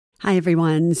Hi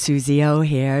everyone, Suze O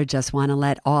here. Just want to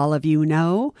let all of you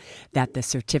know that the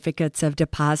certificates of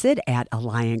deposit at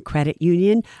Alliant Credit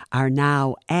Union are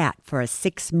now at, for a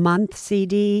 6-month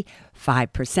CD,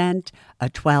 5%, a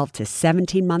 12 to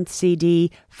 17-month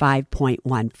CD,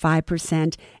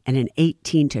 5.15%, and an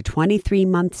 18 to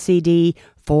 23-month CD,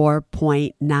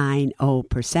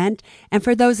 4.90%. And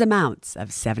for those amounts of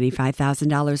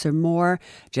 $75,000 or more,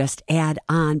 just add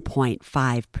on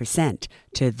 0.5%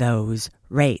 to those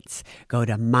rates. Go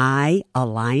to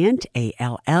myalliant,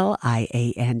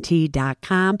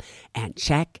 ALLIANT.com and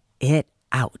check it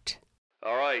out.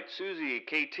 All right, Susie,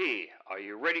 KT, are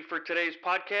you ready for today's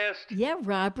podcast? Yeah,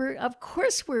 Robert, of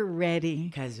course we're ready.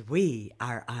 Because we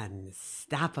are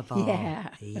unstoppable. Yeah.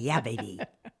 Yeah, baby.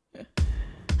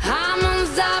 I'm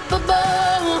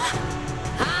unstoppable.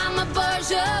 I'm a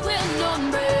Porsche with no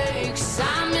brakes.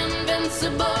 I'm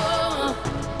invincible.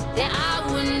 Yeah, I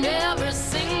win every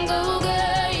single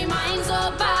game. I'm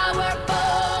so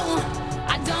powerful.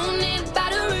 I don't need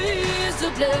batteries to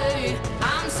play.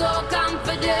 I'm so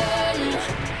confident.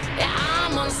 Yeah,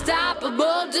 I'm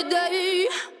unstoppable today.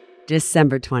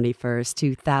 December 21st,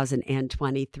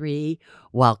 2023.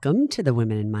 Welcome to the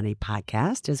Women in Money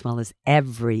podcast, as well as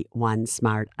everyone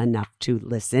smart enough to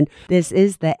listen. This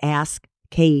is the Ask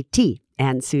KT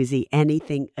and Susie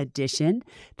Anything edition.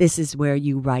 This is where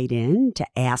you write in to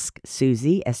Ask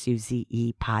Susie,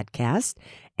 S-U-Z-E podcast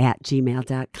at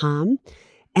gmail.com.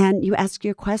 And you ask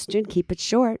your question, keep it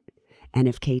short. And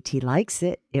if KT likes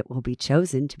it, it will be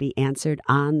chosen to be answered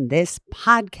on this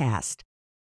podcast.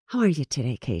 How are you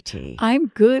today, KT? I'm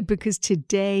good because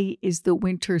today is the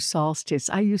winter solstice.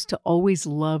 I used to always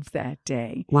love that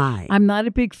day. Why? I'm not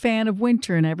a big fan of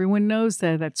winter, and everyone knows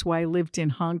that. That's why I lived in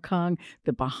Hong Kong,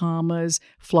 the Bahamas,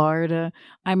 Florida.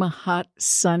 I'm a hot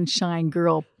sunshine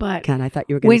girl, but God, I thought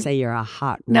you were going to say you're a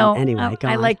hot one. no, Anyway, go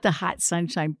I on. like the hot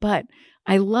sunshine, but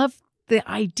I love the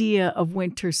idea of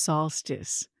winter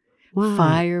solstice. Why?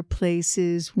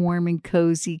 Fireplaces, warm and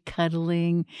cozy,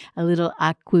 cuddling, a little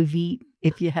aquavit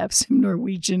if you have some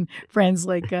Norwegian friends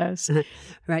like us.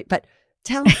 Right, but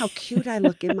tell them how cute I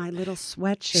look in my little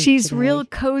sweatshirt She's today. real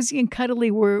cozy and cuddly.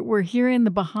 We're here in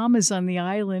the Bahamas on the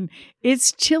island.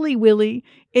 It's chilly, Willie.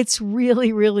 It's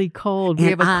really, really cold.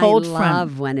 We And have a cold I front.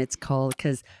 love when it's cold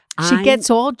because She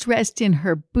gets all dressed in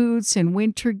her boots and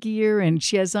winter gear, and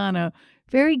she has on a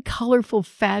very colorful,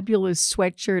 fabulous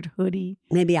sweatshirt hoodie.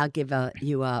 Maybe I'll give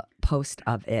you a post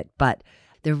of it, but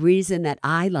the reason that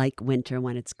I like winter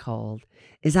when it's cold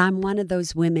is I'm one of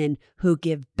those women who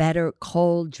give better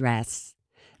cold dress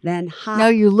than hot No,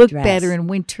 you look dress. better in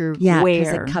winter Yeah,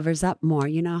 because wear. it covers up more.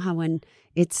 You know how when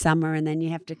it's summer and then you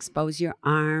have to expose your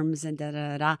arms and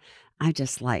da-da-da. I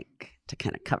just like to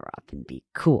kind of cover up and be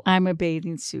cool. I'm a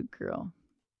bathing suit girl.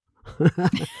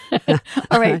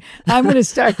 All right, I'm going to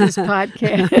start this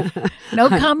podcast. No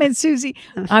comment, Susie.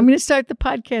 I'm going to start the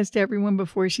podcast, everyone,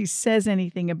 before she says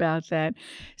anything about that.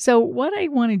 So what I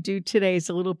want to do today is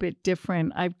a little bit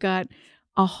different. I've got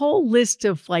a whole list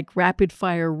of like rapid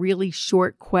fire, really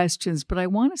short questions, but I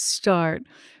want to start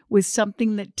with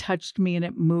something that touched me and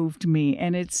it moved me.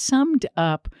 And it summed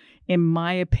up, in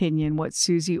my opinion, what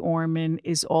Susie Orman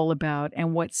is all about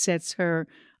and what sets her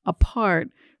apart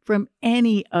from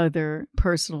any other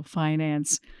personal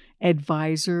finance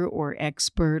advisor or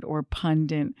expert or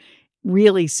pundit.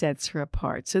 Really sets her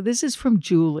apart. So this is from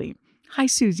Julie. Hi,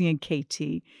 Susie and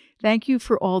KT. Thank you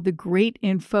for all the great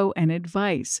info and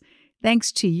advice.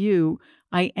 Thanks to you,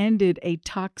 I ended a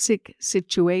toxic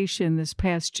situation this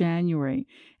past January,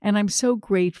 and I'm so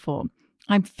grateful.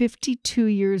 I'm 52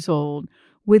 years old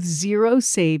with zero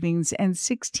savings and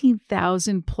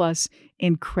 $16,000 plus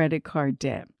in credit card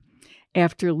debt.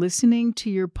 After listening to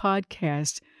your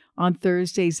podcast on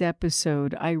Thursday's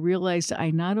episode, I realized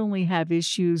I not only have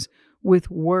issues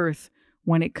with worth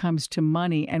when it comes to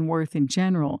money and worth in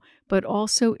general, but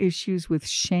also issues with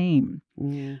shame.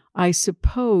 Yeah. I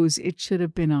suppose it should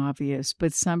have been obvious,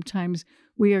 but sometimes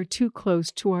we are too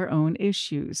close to our own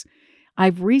issues.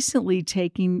 I've recently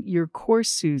taken your course,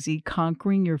 Susie,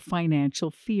 Conquering Your Financial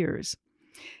Fears.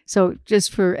 So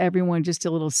just for everyone, just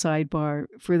a little sidebar.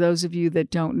 For those of you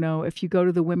that don't know, if you go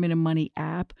to the Women in Money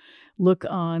app, look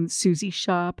on Susie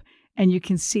Shop, and you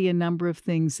can see a number of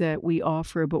things that we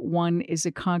offer. But one is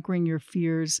a Conquering Your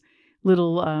Fears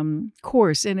little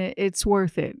course, and it's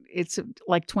worth it. It's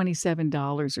like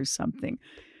 $27 or something.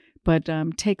 But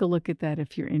take a look at that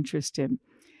if you're interested.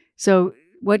 So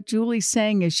what Julie's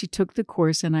saying is she took the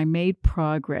course and I made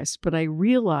progress, but I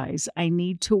realize I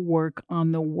need to work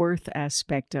on the worth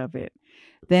aspect of it.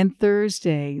 Then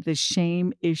Thursday, the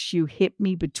shame issue hit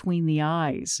me between the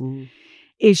eyes.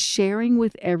 Is sharing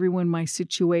with everyone my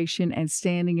situation and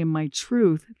standing in my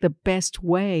truth the best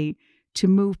way to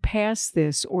move past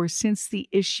this? Or since the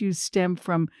issues stem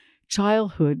from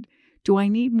childhood, do I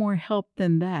need more help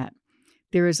than that?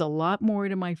 There is a lot more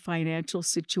to my financial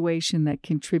situation that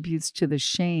contributes to the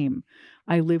shame.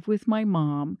 I live with my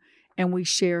mom, and we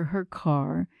share her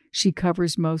car. She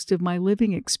covers most of my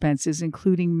living expenses,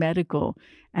 including medical,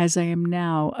 as I am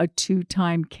now a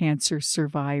 2-time cancer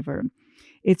survivor.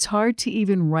 It's hard to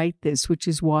even write this, which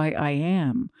is why I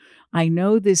am. I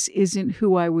know this isn't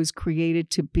who I was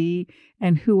created to be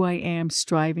and who I am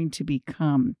striving to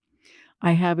become.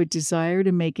 I have a desire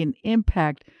to make an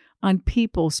impact on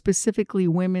people, specifically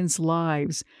women's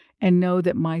lives, and know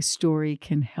that my story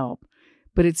can help.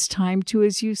 But it's time to,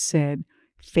 as you said,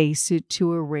 face it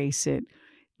to erase it.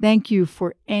 Thank you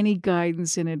for any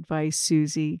guidance and advice,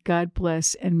 Suze. God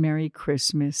bless and Merry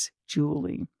Christmas,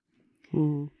 Julie.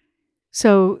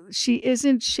 So she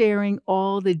isn't sharing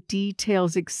all the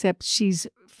details, except she's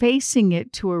facing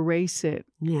it to erase it.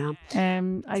 Yeah.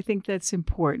 And I think that's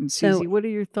important. Suze, So what are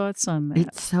your thoughts on that?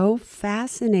 it's so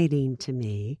fascinating to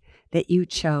me that you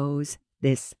chose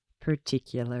this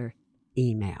particular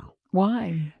email.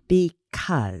 Why?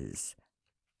 Because,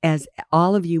 as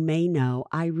all of you may know,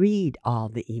 I read all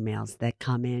the emails that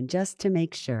come in just to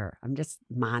make sure. I'm just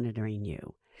monitoring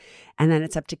you. And then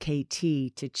it's up to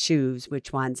KT to choose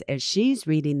which ones, as she's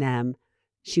reading them,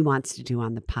 she wants to do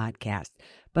on the podcast.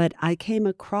 But I came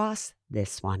across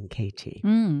this one, KT,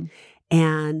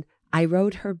 and I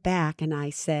wrote her back and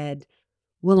I said,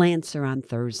 we'll answer on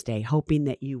Thursday, hoping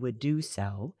that you would do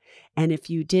so. And if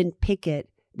you didn't pick it,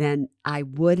 then I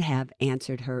would have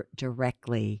answered her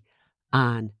directly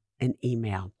on an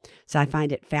email. So I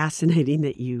find it fascinating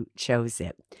that you chose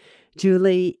it.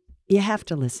 Julie, you have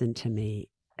to listen to me,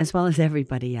 as well as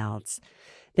everybody else.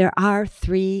 There are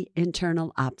 3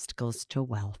 internal obstacles to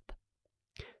wealth: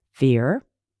 fear,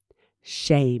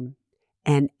 shame,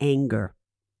 and anger.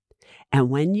 And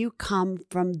when you come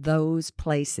from those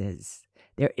places,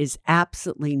 there is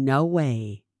absolutely no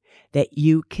way that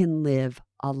you can live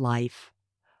a life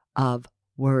of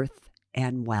worth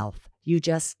and wealth. You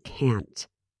just can't.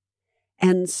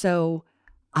 And so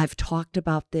I've talked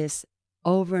about this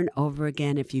over and over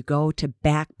again. If you go to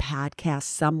back podcasts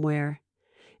somewhere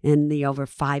in the over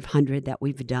 500 that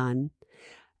we've done,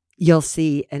 you'll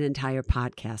see an entire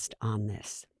podcast on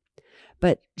this.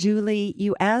 But Julie,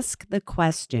 you ask the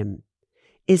question,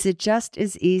 is it just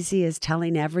as easy as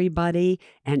telling everybody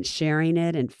and sharing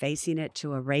it and facing it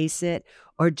to erase it?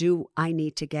 Or do I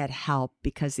need to get help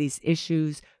because these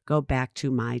issues go back to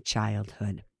my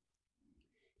childhood?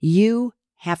 You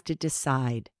have to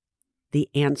decide the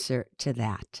answer to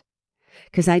that,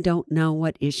 because I don't know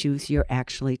what issues you're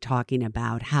actually talking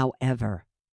about. However,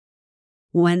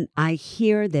 when I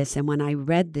hear this and when I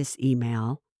read this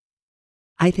email,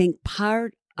 I think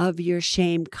part of your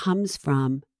shame comes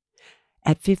from,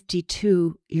 at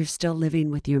 52, you're still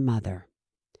living with your mother.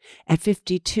 At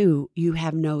 52, you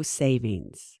have no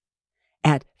savings.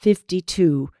 At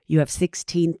 52, you have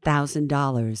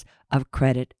 $16,000 of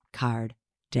credit card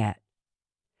debt.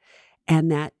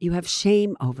 And that you have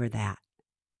shame over that.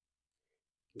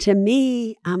 To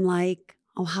me, I'm like,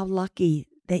 oh, how lucky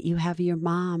that you have your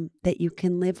mom that you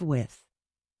can live with.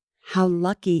 How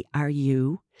lucky are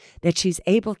you that she's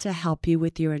able to help you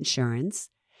with your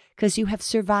insurance because you have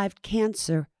survived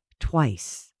cancer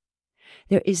twice.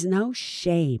 There is no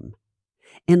shame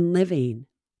in living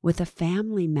with a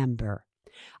family member.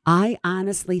 I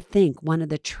honestly think one of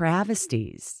the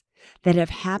travesties that have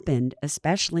happened,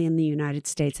 especially in the United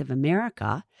States of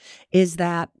America, is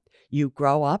that you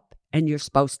grow up and you're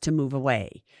supposed to move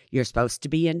away. You're supposed to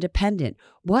be independent.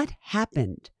 What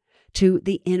happened to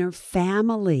the inner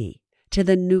family, to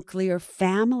the nuclear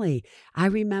family? I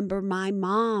remember my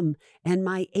mom and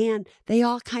my aunt, they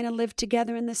all kind of lived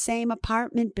together in the same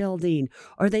apartment building,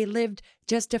 or they lived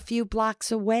just a few blocks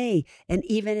away. And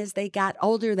even as they got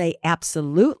older, they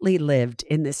absolutely lived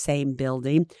in the same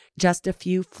building, just a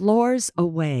few floors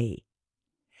away.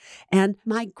 And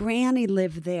my granny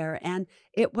lived there, and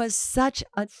it was such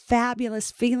a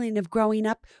fabulous feeling of growing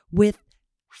up with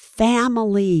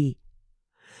family.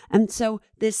 And so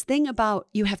this thing about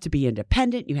you have to be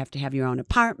independent, you have to have your own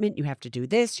apartment, you have to do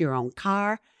this, your own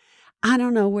car, I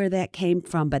don't know where that came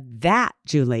from, but that,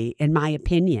 Julie, in my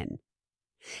opinion,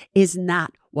 is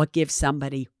not what gives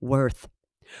somebody worth.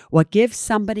 What gives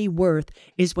somebody worth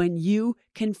is when you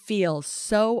can feel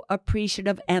so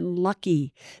appreciative and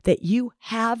lucky that you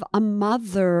have a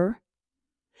mother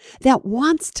that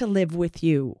wants to live with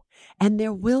you. And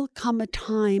there will come a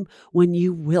time when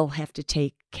you will have to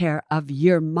take care of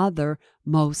your mother,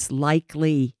 most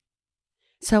likely.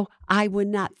 So I would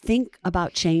not think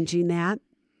about changing that.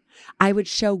 I would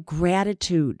show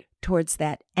gratitude towards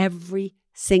that every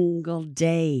single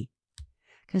day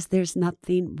because there's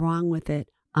nothing wrong with it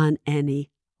on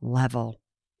any level.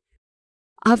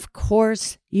 Of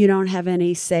course, you don't have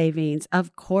any savings.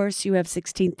 Of course, you have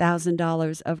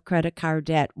 $16,000 of credit card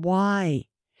debt. Why?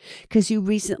 Because you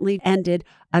recently ended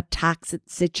a toxic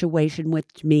situation,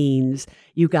 which means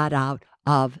you got out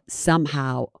of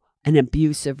somehow an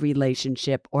abusive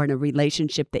relationship or in a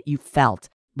relationship that you felt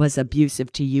was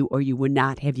abusive to you, or you would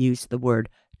not have used the word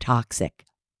toxic.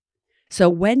 So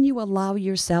when you allow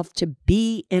yourself to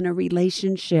be in a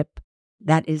relationship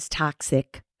that is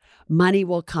toxic, money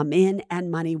will come in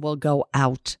and money will go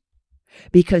out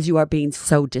because you are being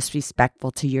so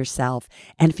disrespectful to yourself.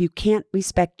 And if you can't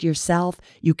respect yourself,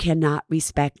 you cannot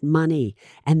respect money.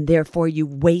 And therefore you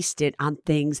waste it on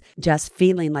things just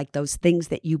feeling like those things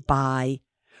that you buy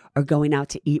or going out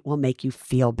to eat will make you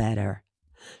feel better.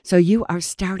 So you are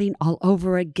starting all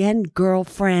over again,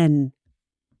 girlfriend.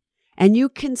 And you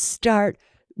can start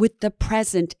with the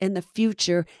present and the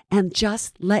future and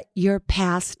just let your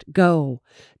past go.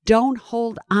 Don't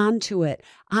hold on to it.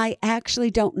 I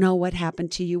actually don't know what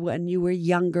happened to you when you were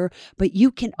younger, but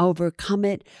you can overcome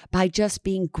it by just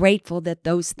being grateful that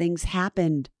those things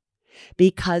happened.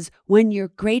 Because when you're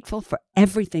grateful for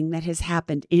everything that has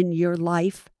happened in your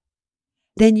life,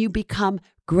 then you become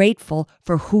grateful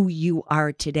for who you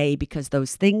are today, because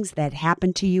those things that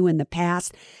happened to you in the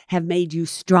past have made you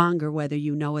stronger, whether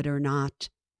you know it or not.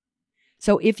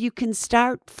 So if you can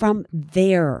start from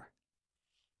there,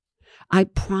 I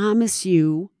promise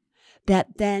you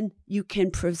that then you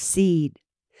can proceed,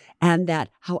 and that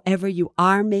however you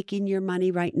are making your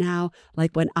money right now,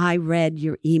 like when I read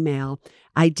your email,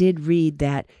 I did read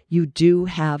that you do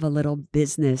have a little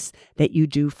business that you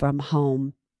do from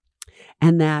home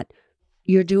and that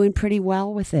you're doing pretty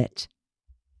well with it.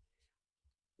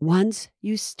 Once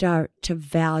you start to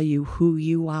value who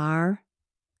you are,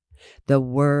 the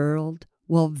world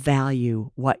will value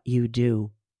what you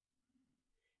do.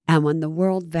 And when the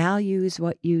world values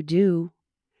what you do,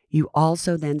 you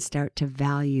also then start to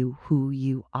value who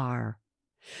you are.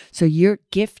 So your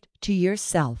gift to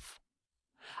yourself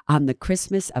on the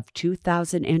Christmas of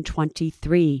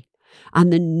 2023, on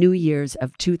the New Year's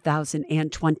of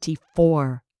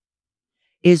 2024,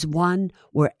 is one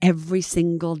where every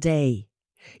single day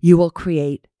you will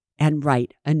create and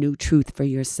write a new truth for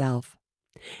yourself.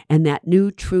 And that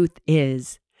new truth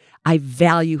is, I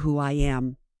value who I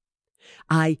am.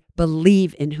 I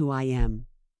believe in who I am.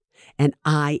 And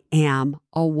I am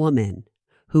a woman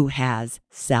who has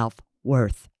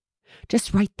self-worth.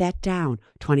 Just write that down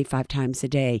 25 times a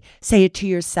day. Say it to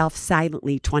yourself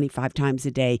silently 25 times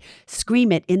a day.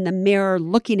 Scream it in the mirror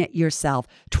looking at yourself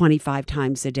 25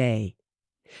 times a day.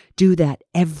 Do that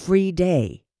every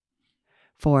day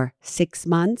for 6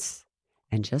 months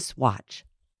and just watch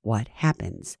what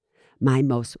happens. My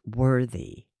most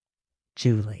worthy,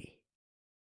 Julie.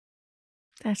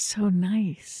 That's so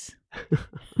nice.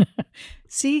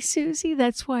 See, Susie,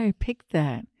 that's why I picked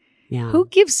that. Yeah. Who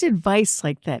gives advice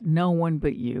like that? No one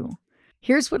but you.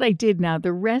 Here's what I did now.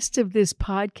 The rest of this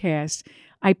podcast,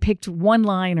 I picked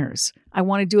one-liners. I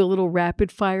want to do a little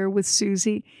rapid fire with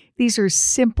Susie. These are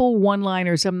simple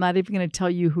one-liners. I'm not even going to tell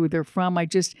you who they're from. I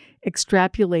just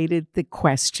extrapolated the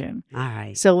question. All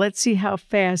right. So let's see how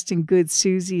fast and good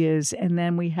Susie is. And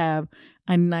then we have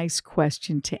a nice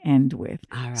question to end with.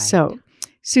 All right. So,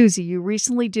 Susie, you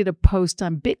recently did a post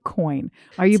on Bitcoin.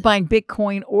 Are you buying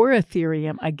Bitcoin or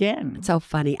Ethereum again? It's so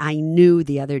funny. I knew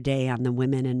the other day on the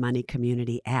Women in Money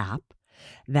Community app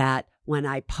that when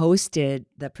I posted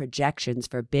the projections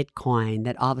for Bitcoin,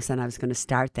 that all of a sudden I was going to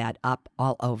start that up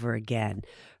all over again.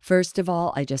 First of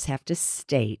all, I just have to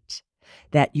state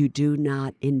that you do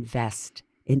not invest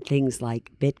in things like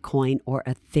Bitcoin or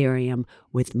Ethereum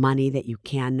with money that you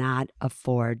cannot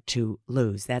afford to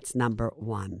lose. That's number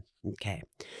one. Okay.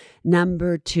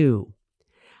 Number two,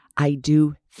 I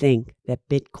do think that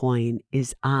Bitcoin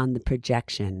is on the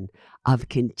projection of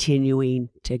continuing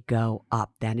to go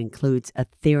up. That includes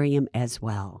Ethereum as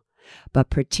well. But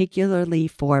particularly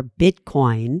for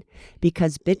Bitcoin,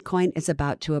 because Bitcoin is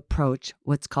about to approach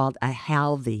what's called a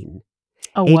halving.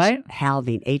 A what?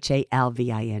 Halving, Halving.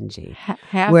 Halving?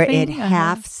 Where it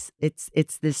halves,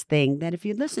 it's this thing that if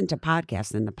you listen to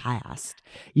podcasts in the past,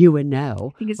 you would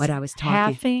know what I was talking.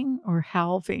 Halving or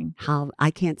halving?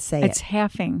 I can't say it's it.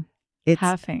 Halving. It's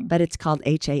halving. But it's called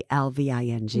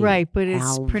Halving. Right, but it's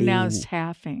Halving. pronounced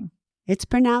halving. It's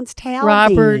pronounced halving.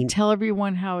 Robert, tell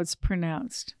everyone how it's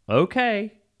pronounced.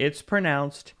 Okay, it's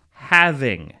pronounced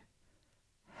having.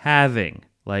 Having,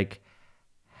 like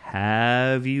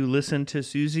Have you listened to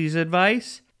Suze's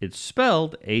advice? It's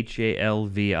spelled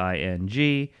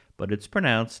Halving, but it's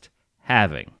pronounced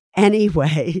having.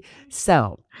 Anyway,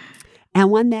 so, and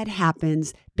when that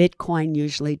happens, Bitcoin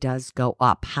usually does go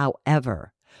up.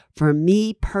 However, for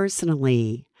me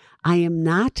personally, I am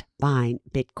not buying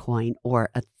Bitcoin or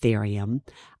Ethereum.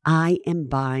 I am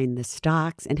buying the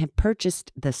stocks and have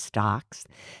purchased the stocks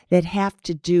that have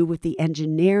to do with the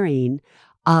engineering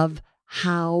of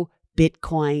how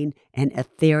Bitcoin and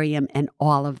Ethereum and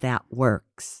all of that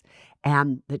works.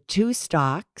 And the two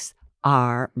stocks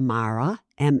are Mara,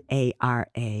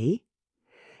 M-A-R-A,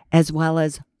 as well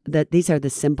as these are the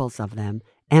symbols of them,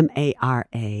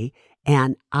 M-A-R-A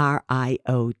and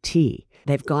R-I-O-T.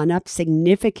 They've gone up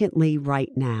significantly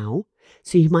right now,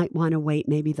 so you might want to wait.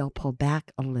 Maybe they'll pull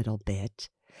back a little bit.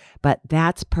 But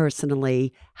that's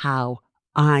personally how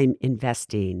I'm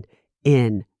investing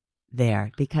in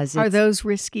there because Are those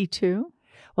risky too?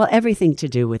 Well, everything to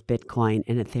do with Bitcoin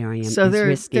and Ethereum So is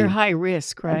risky. they're high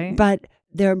risk, right? But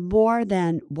they're more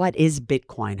than what is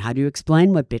Bitcoin. How do you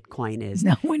explain what Bitcoin is?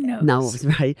 No one knows.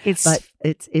 No, right. It's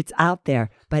It's out there.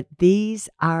 But these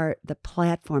are the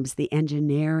platforms, the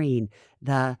engineering,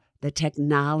 the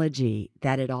technology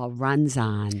that it all runs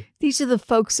on. These are the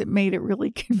folks that made it really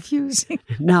confusing.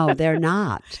 No, they're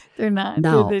not. They're not.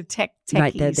 No. They're the techies.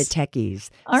 Right, they're the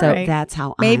techies. All so right. that's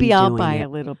how Maybe I'm I'll doing buy it. a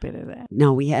little bit of that.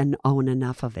 No, we hadn't own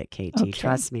enough of it, KT. Okay.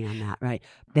 Trust me on that, right?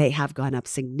 They have gone up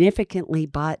significantly,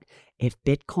 but if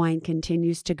Bitcoin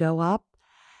continues to go up,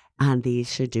 and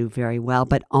these should do very well,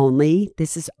 but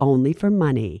this is only for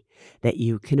money that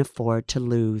you can afford to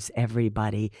lose,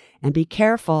 everybody. And be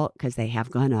careful because they have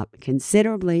gone up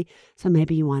considerably. So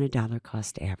maybe you want a dollar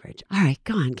cost average. All right,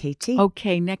 go on, KT.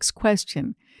 Okay, next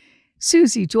question.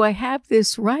 Susie, do I have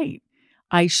this right?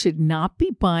 I should not be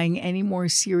buying any more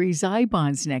Series I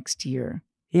bonds next year.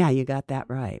 Yeah, you got that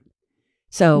right.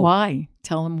 So Why?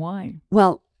 Tell them why.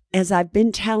 Well, as I've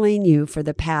been telling you for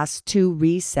the past two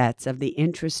resets of the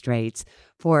interest rates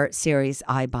for Series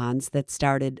I bonds that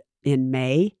started in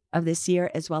May of this year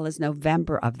as well as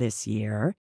November of this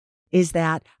year, is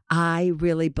that I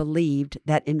really believed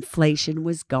that inflation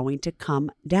was going to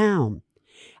come down.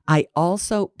 I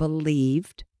also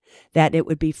believed that it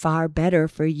would be far better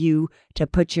for you to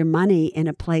put your money in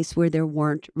a place where there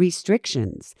weren't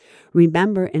restrictions.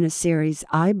 Remember, in a Series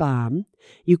I bond,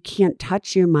 you can't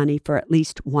touch your money for at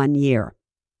least 1 year.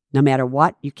 No matter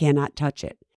what, you cannot touch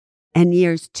it. And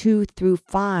years 2 through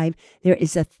 5, there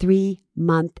is a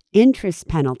 3-month interest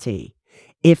penalty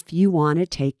if you want to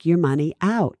take your money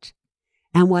out.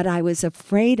 And what I was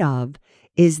afraid of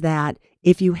is that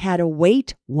if you had to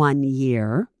wait 1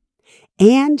 year,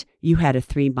 and you had a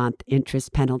 3-month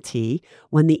interest penalty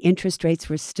when the interest rates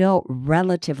were still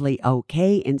relatively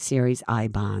okay in Series I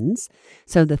bonds.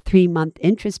 So the 3-month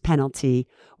interest penalty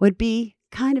would be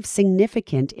kind of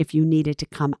significant if you needed to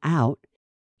come out,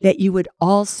 that you would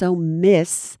also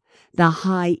miss the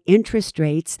high interest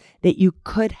rates that you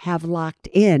could have locked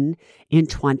in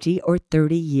 20 or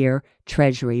 30-year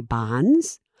Treasury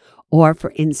bonds. Or,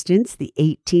 for instance, the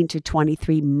 18 to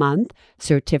 23-month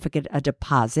certificate of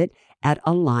deposit at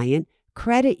Alliant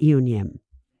Credit Union.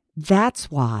 That's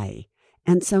why.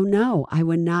 And so, no, I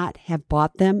would not have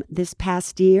bought them this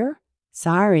past year.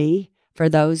 Sorry for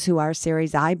those who are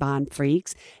Series I bond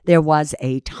freaks. There was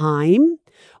a time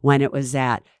when it was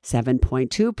at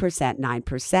 7.2%,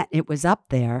 9%. It was up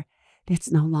there.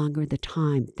 It's no longer the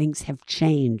time. Things have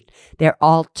changed. There are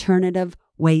alternative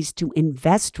ways to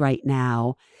invest right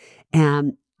now.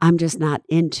 And I'm just not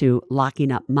into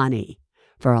locking up money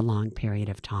for a long period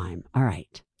of time. All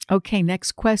right. Okay,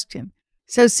 next question.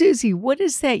 So, Susie, what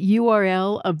is that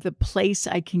URL of the place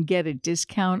I can get a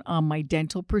discount on my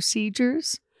dental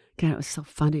procedures? God, it was so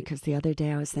funny because the other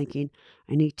day I was thinking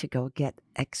I need to go get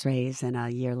x-rays and a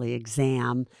yearly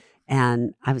exam.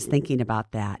 And I was thinking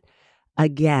about that.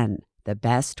 Again, the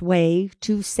best way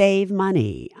to save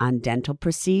money on dental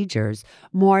procedures,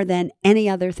 more than any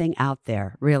other thing out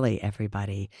there, really,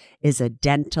 everybody, is a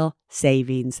dental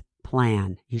savings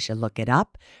plan. You should look it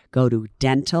up. Go to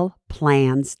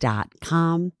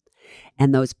dentalplans.com,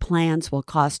 and those plans will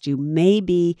cost you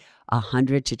maybe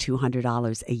 $100 to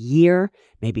 $200 a year,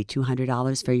 maybe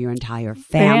 $200 for your entire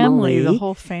family. The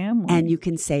whole family. And you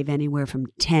can save anywhere from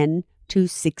 10 to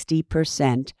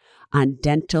 60% on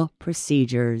dental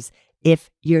procedures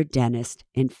if your dentist,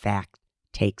 in fact,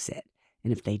 takes it.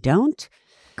 And if they don't,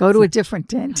 go to a different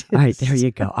dentist. All right, there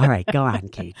you go. All right, go on,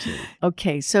 KT.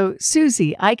 Okay, so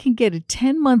Susie, I can get a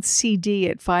 10-month CD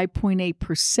at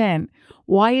 5.8%.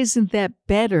 Why isn't that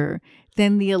better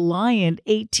than the Alliant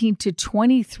 18 to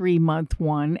 23-month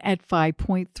one at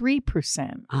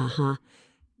 5.3%?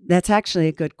 That's actually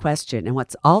a good question. And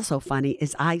what's also funny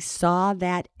is I saw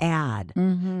that ad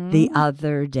the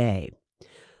other day.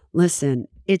 Listen,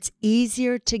 it's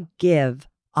easier to give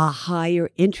a higher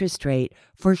interest rate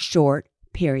for short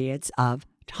periods of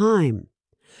time.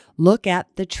 Look at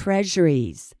the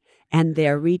treasuries and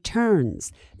their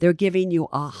returns. They're giving you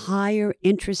a higher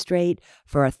interest rate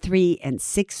for a 3 and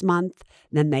 6 month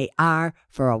than they are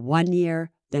for a 1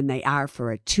 year, than they are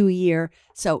for a 2 year.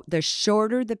 So the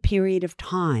shorter the period of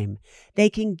time, they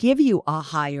can give you a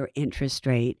higher interest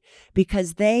rate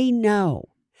because they know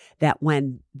that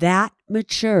when that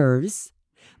matures,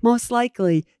 most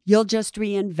likely you'll just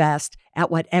reinvest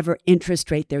at whatever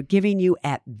interest rate they're giving you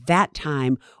at that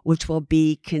time, which will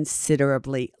be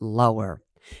considerably lower.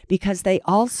 Because they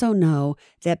also know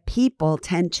that people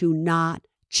tend to not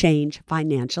change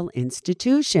financial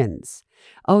institutions.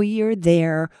 Oh, you're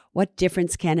there. What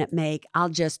difference can it make? I'll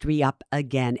just re-up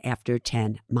again after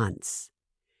 10 months.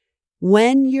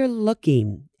 When you're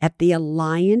looking at the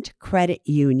Alliant Credit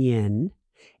Union,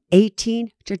 18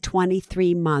 to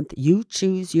 23 month, you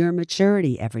choose your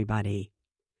maturity, everybody.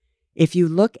 If you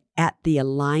look at the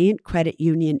Alliant Credit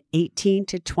Union 18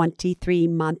 to 23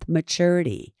 month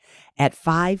maturity at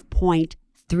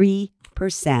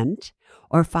 5.3%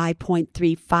 or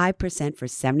 5.35% for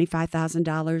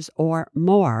 $75,000 or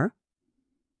more,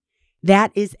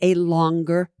 that is a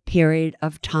longer period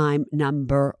of time,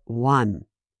 number one.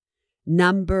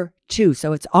 Number two,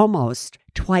 so it's almost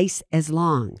twice as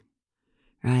long,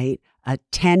 right? A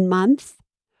 10-month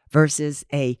versus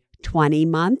a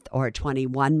 20-month or a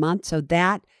 21-month. So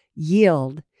that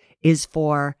yield is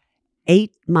for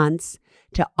 8 months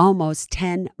to almost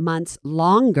 10 months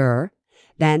longer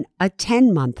than a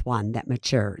 10-month one that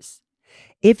matures.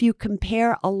 If you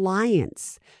compare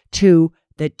Alliance to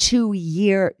the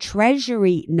 2-year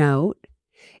Treasury note,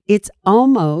 it's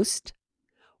almost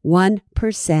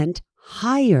 1%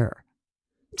 higher.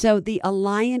 So the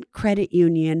Alliant Credit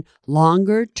Union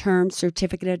longer-term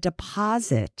certificate of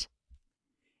deposit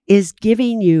is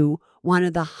giving you one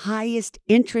of the highest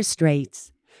interest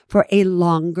rates for a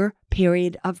longer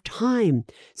period of time.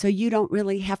 So you don't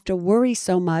really have to worry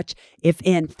so much if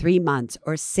in 3 months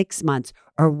or 6 months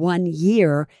or 1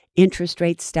 year interest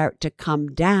rates start to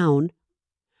come down,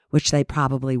 which they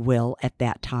probably will at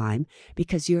that time,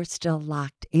 because you're still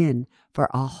locked in for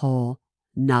a whole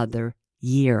nother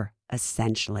year,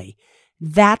 essentially.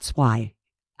 That's why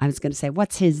I was going to say,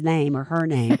 what's his name or her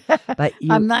name? But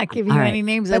I'm not giving you all any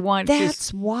names. I want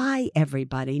that's why,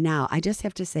 everybody. Now, I just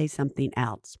have to say something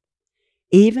else.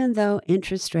 Even though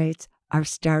interest rates are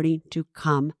starting to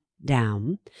come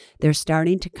down, they're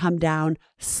starting to come down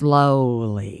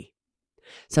slowly.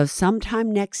 So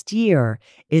sometime next year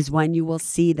is when you will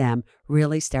see them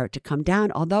really start to come down,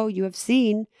 although you have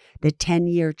seen the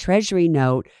 10-year Treasury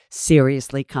note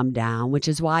seriously come down, which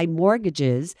is why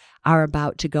mortgages are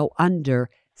about to go under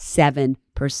 7%.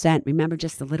 Remember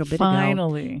just a little bit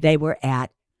ago, they were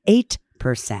at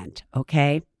 8%,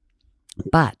 okay?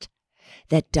 But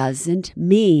that doesn't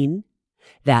mean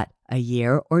that a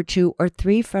year or 2 or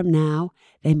 3 from now,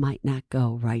 they might not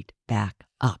go right back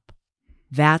up.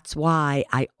 That's why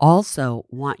I also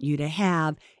want you to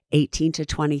have 18 to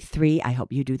 23. I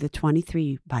hope you do the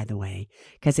 23, by the way,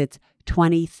 because it's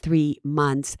 23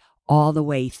 months all the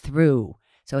way through.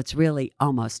 So it's really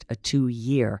almost a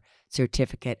 2-year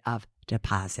certificate of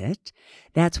deposit.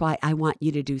 That's why I want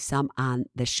you to do some on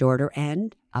the shorter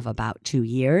end of about 2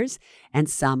 years and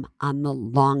some on the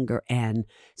longer end.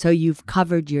 So you've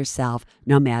covered yourself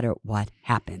no matter what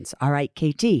happens. All right,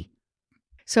 KT.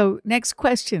 So next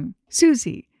question,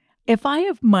 Susie, if I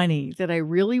have money that I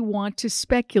really want to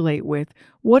speculate with,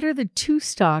 what are the 2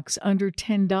 stocks under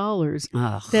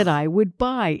 $10 that I would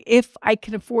buy if I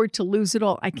can afford to lose it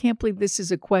all? I can't believe this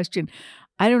is a question.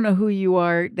 I don't know who you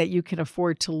are that you can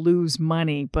afford to lose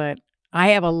money, but I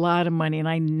have a lot of money and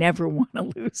I never want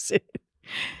to lose it.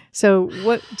 So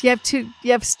what do you have? Do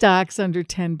you have stocks under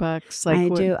 $10? I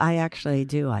do. I actually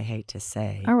do. I hate to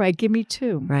say. All right, give me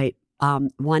 2. Right.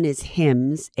 One is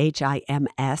HIMS,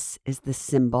 HIMS is the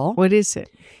symbol. What is it?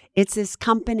 It's this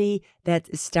company that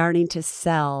is starting to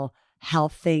sell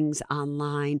health things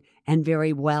online and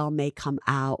very well may come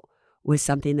out with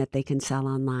something that they can sell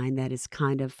online that is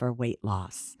kind of for weight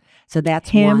loss. So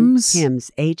that's HIMS? one,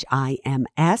 HIMS,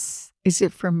 HIMS. Is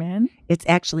it for men? It's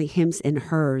actually Hims and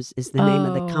Hers is the name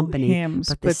of the company. Hims,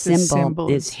 but the symbol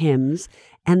is Hims.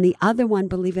 And the other one,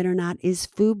 believe it or not, is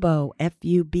Fubo,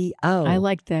 Fubo. I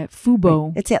like that. Fubo.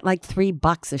 Right. It's at like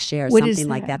 $3 a share, What something is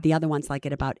like that? that. The other one's like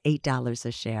at about $8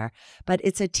 a share. But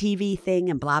it's a TV thing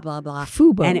and blah, blah, blah.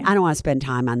 Fubo. And I don't want to spend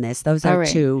time on this. Those All are right.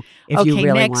 two if Okay, you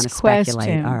really next want to speculate.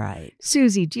 question. All right.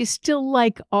 Susie, do you still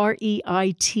like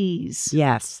REITs?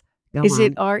 Yes. Go Is on.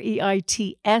 it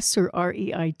REITs or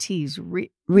REITs?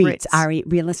 REITs,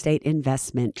 Real Estate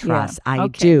Investment Trust. Yeah, I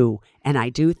okay. do. And I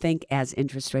do think as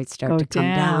interest rates start Go to come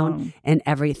down down. and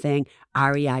everything,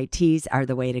 REITs are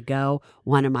the way to go.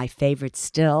 One of my favorites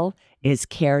still is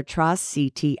Care Trust,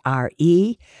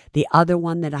 CTRE. The other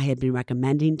one that I had been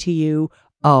recommending to you,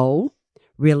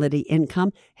 Realty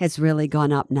Income, has really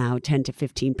gone up now 10 to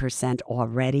 15%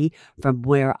 already from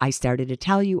where I started to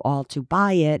tell you all to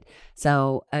buy it.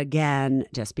 So again,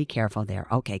 just be careful there.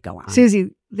 Okay, go on.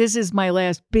 Susie, this is my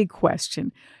last big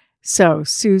question. So,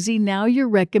 Susie, now you're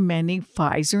recommending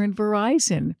Pfizer and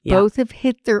Verizon. Yeah. Both have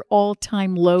hit their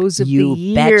all-time lows of You the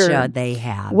year. betcha they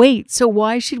have. Wait, so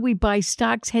why should we buy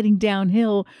stocks heading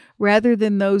downhill rather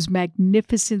than those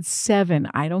magnificent 7?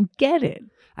 I don't get it.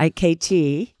 All right,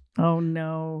 KT, Oh,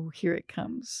 no. Here it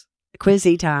comes.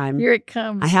 quizzy time. Here it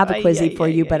comes. I have a Ay, quizzy ay, for ay,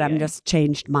 you, but ay, I'm ay. just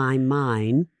changed my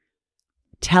mind.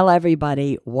 Tell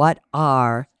everybody what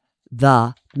are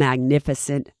the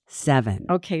Magnificent 7.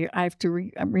 Okay, I have to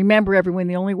remember, everyone.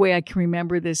 The only way I can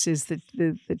remember this is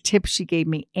the tip she gave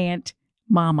me, Aunt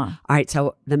Mama. All right,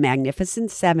 so the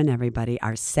Magnificent 7, everybody,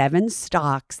 are 7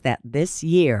 stocks that this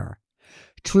year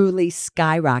truly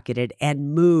skyrocketed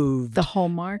and moved The whole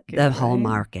market. the whole right?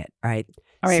 market, right?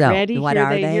 All right, So, ready? what Here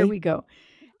are they? Here we go.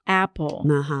 Apple.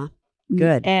 Uh-huh.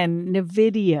 Good. And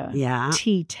Nvidia. Yeah.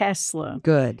 Tesla.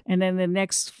 Good. And then the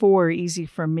next 4, easy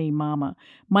for me, Mama.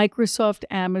 Microsoft,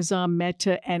 Amazon,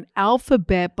 Meta, and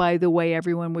Alphabet, by the way,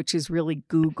 everyone, which is really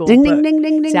Google. Ding, but ding, ding,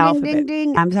 ding, it's ding, ding, Alphabet. ding,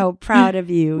 ding. I'm so proud of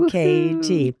you,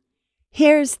 Woohoo. KT.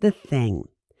 Here's the thing.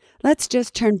 Let's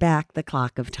just turn back the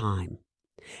clock of time.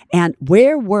 And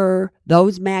where were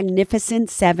those Magnificent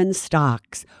 7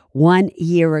 stocks 1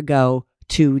 year ago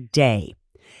today?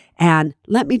 And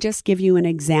let me just give you an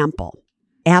example.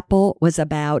 Apple was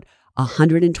about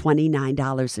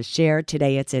 $129 a share.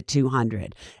 Today it's at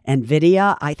 $200.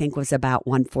 Nvidia, I think, was about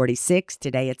 $146.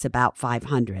 Today it's about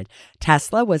 $500.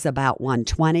 Tesla was about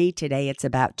 $120. Today it's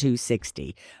about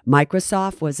 $260.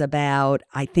 Microsoft was about,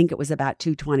 I think it was about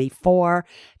 $224.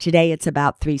 Today it's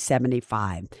about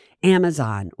 $375.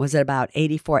 Amazon was at about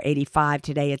 $84.85.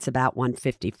 Today it's about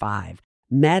 $155.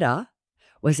 Meta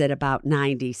was at about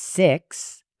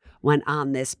 $96. When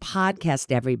on this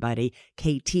podcast, everybody,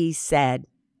 KT said,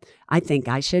 I think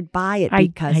I should buy it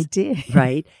because I did.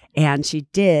 right? And she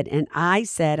did. And I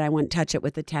said I wouldn't touch it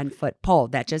with a 10-foot pole.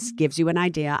 That just gives you an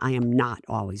idea. I am not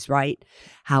always right.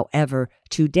 However,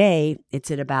 today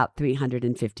it's at about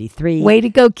 353. Way to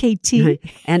go, KT.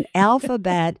 And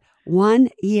Alphabet 1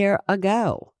 year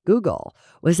ago, Google,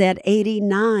 was at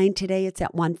 89. Today it's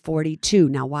at 142.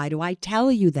 Now, why do I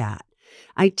tell you that?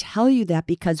 I tell you that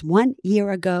because 1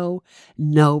 year ago,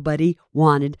 nobody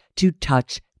wanted to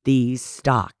touch these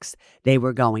stocks. They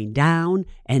were going down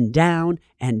and down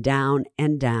and down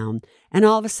and down. And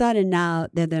all of a sudden now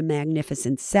they're the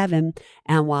Magnificent 7.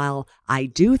 And while I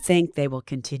do think they will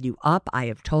continue up, I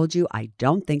have told you I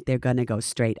don't think they're going to go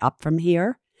straight up from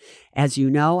here. As you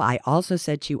know, I also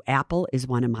said to you, Apple is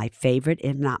one of my favorite,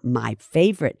 if not my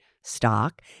favorite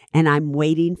stock, and I'm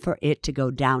waiting for it to go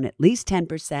down at least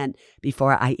 10%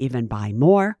 before I even buy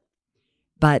more.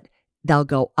 But they'll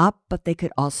go up, but they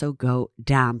could also go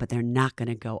down, but they're not going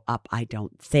to go up, I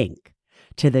don't think,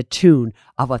 to the tune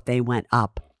of what they went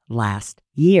up last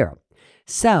year.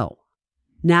 So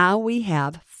now we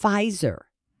have Pfizer,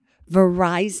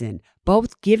 Verizon,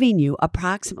 both giving you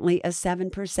approximately a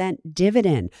 7%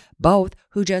 dividend, both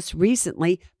who just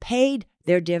recently paid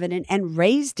their dividend and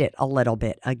raised it a little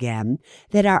bit again,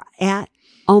 that are at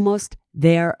almost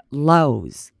their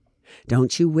lows.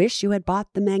 Don't you wish you had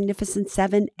bought the Magnificent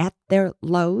 7 at their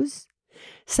lows?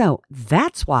 So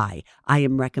that's why I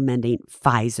am recommending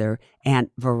Pfizer and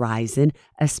Verizon,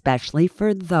 especially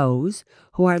for those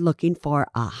who are looking for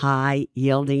a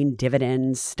high-yielding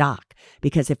dividend stock.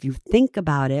 Because if you think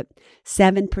about it,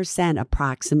 7%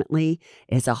 approximately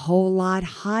is a whole lot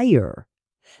higher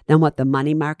than what the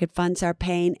money market funds are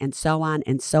paying, and so on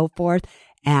and so forth.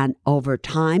 And over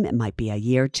time, it might be a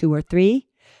year, 2 or 3,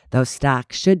 those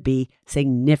stocks should be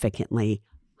significantly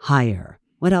higher.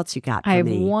 What else you got for me? I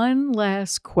have one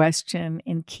last question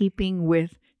in keeping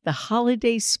with the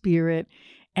holiday spirit,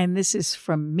 and this is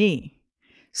from me.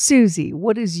 Susie,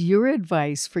 what is your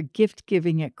advice for gift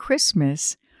giving at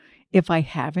Christmas if I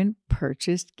haven't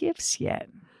purchased gifts yet?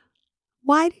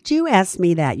 Why did you ask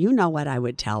me that? You know what I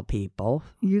would tell people.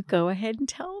 You go ahead and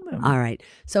tell them. All right.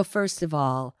 So first of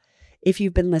all, if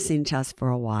you've been listening to us for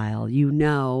a while, you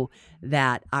know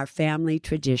that our family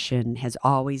tradition has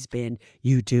always been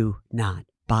you do not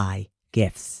buy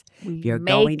gifts. If you're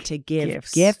going to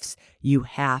give gifts, you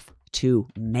have to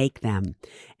make them.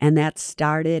 And that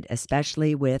started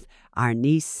especially with our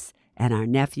niece and our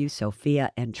nephew,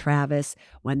 Sophia and Travis,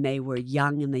 when they were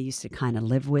young and they used to kind of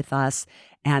live with us,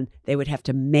 and they would have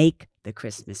to make the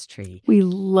Christmas tree. We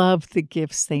loved the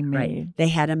gifts they made. Right. They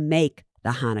had to make the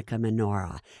Hanukkah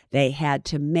menorah. They had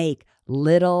to make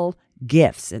little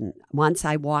gifts. And once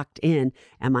I walked in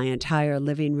and my entire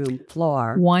living room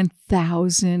floor,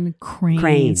 1,000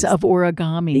 cranes of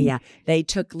origami. Yeah. They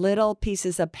took little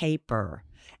pieces of paper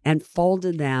and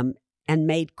folded them and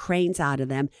made cranes out of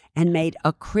them and made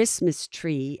a Christmas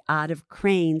tree out of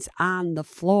cranes on the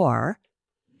floor.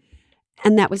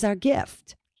 And that was our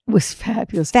gift. It was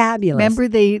fabulous. Fabulous. Remember,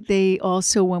 they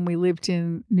also, when we lived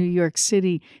in New York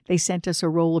City, they sent us a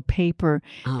roll of paper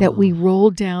that we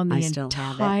rolled down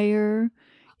the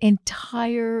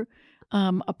entire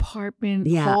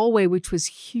apartment hallway, which was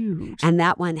huge. And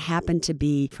that one happened to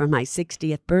be for my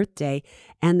 60th birthday,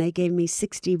 and they gave me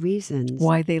 60 reasons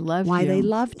why they loved they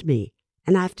loved me.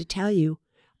 And I have to tell you,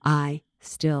 I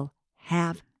still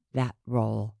have that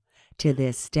roll to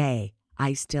this day.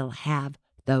 I still have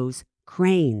those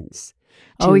cranes.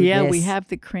 Oh, yeah, we have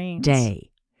the cranes.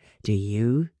 Day. Do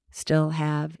you still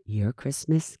have your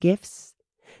Christmas gifts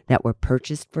that were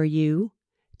purchased for you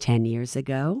 10 years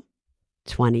ago,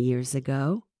 20 years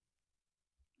ago,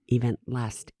 even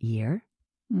last year?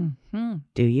 Mm-hmm.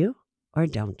 Do you or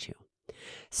don't you?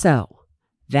 So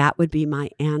that would be my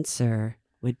answer,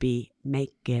 would be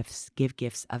make gifts, give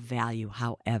gifts of value.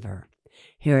 However,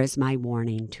 here is my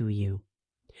warning to you.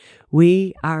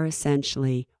 We are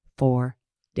essentially 4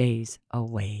 days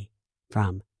away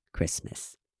from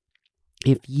Christmas.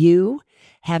 If you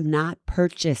have not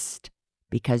purchased,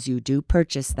 because you do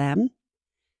purchase them,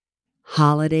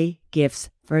 holiday gifts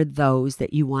for those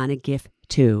that you want to gift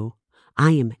to,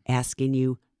 I am asking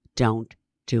you, don't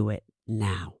do it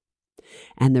now.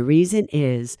 And the reason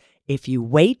is, if you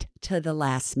wait to the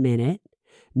last minute,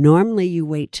 normally you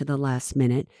wait to the last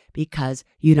minute because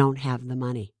you don't have the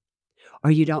money,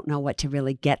 or you don't know what to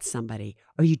really get somebody,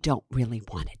 or you don't really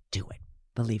want to do it,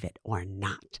 believe it or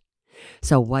not.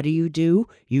 So what do?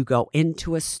 You go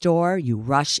into a store, you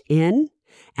rush in,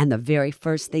 and the very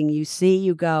first thing you see,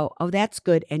 you go, oh, that's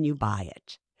good, and you buy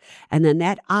it. And then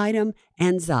that item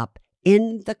ends up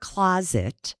in the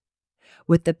closet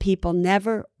with the people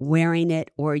never wearing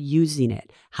it or using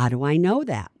it. How do I know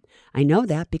that? I know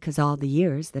that because all the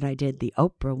years that I did the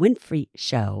Oprah Winfrey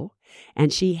show,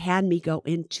 and she had me go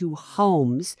into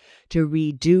homes to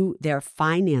redo their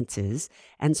finances.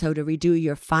 And so to redo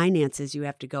your finances, you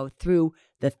have to go through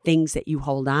the things that you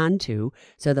hold on to.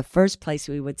 So the first place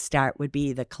we would start would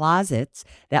be the closets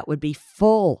that would be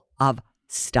full of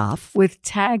stuff. With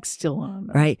tags still on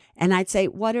them. Right. And I'd say,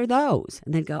 what are those?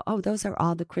 And they'd go, oh, those are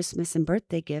all the Christmas and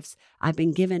birthday gifts I've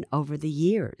been given over the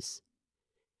years.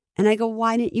 And I go,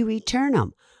 why didn't you return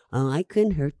them? Oh, I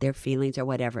couldn't hurt their feelings or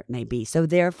whatever it may be. So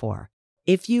therefore,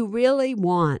 if you really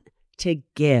want to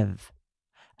give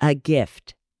a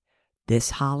gift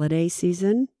this holiday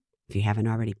season, if you haven't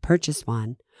already purchased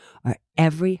one, or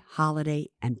every holiday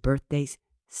and birthday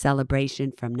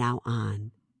celebration from now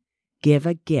on, give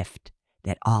a gift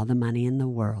that all the money in the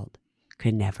world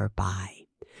could never buy.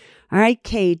 All right,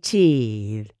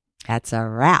 KT, that's a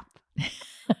wrap.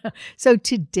 So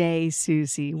today,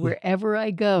 Susie, wherever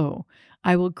I go,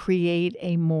 I will create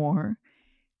a more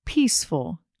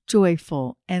peaceful,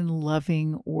 joyful, and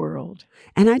loving world.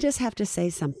 And I just have to say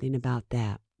something about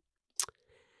that.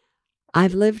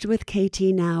 I've lived with KT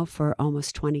now for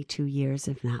almost 22 years,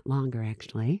 if not longer,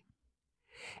 actually.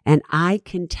 And I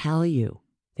can tell you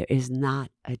there is not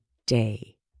a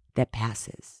day that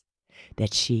passes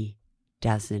that she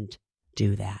doesn't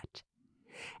do that.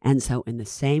 And so in the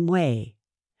same way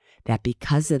that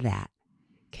because of that,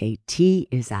 KT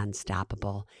is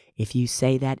unstoppable. If you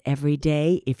say that every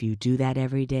day, if you do that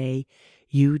every day,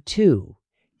 you too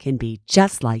can be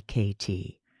just like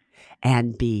KT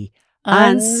and be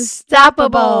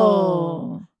unstoppable.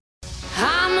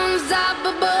 I'm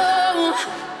unstoppable.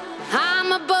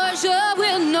 I'm a Porsche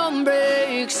with no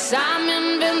brakes. I'm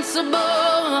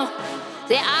invincible.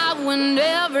 Yeah, I win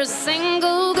every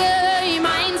single game.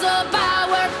 I'm so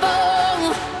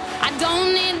powerful. I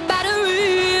don't need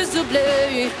batteries to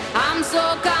play. I'm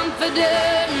so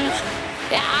confident.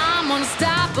 Yeah, I'm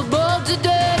unstoppable.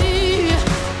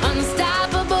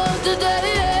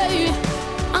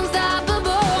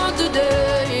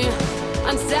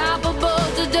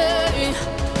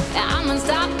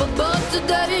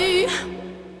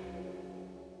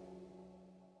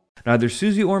 Neither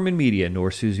Suze Orman Media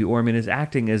nor Suze Orman is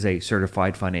acting as a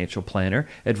certified financial planner,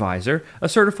 advisor, a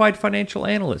certified financial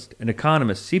analyst, an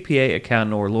economist, CPA,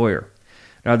 accountant, or lawyer.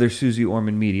 Neither Suze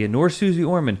Orman Media nor Suze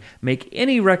Orman make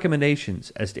any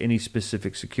recommendations as to any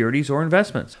specific securities or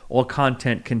investments. All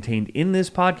content contained in this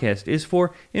podcast is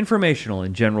for informational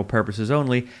and general purposes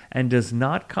only and does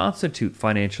not constitute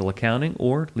financial accounting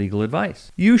or legal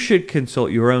advice. You should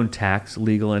consult your own tax,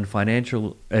 legal, and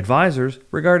financial advisors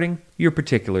regarding your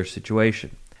particular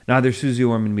situation. Neither Suze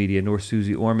Orman Media nor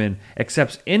Suze Orman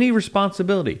accepts any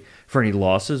responsibility for any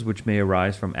losses which may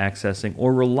arise from accessing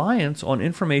or reliance on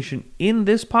information in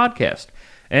this podcast.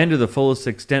 And to the fullest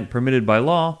extent permitted by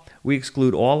law, we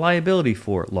exclude all liability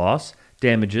for loss,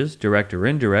 damages, direct or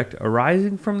indirect,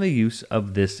 arising from the use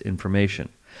of this information.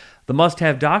 The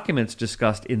must-have documents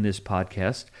discussed in this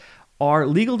podcast are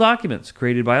legal documents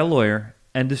created by a lawyer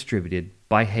and distributed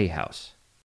by Hay House.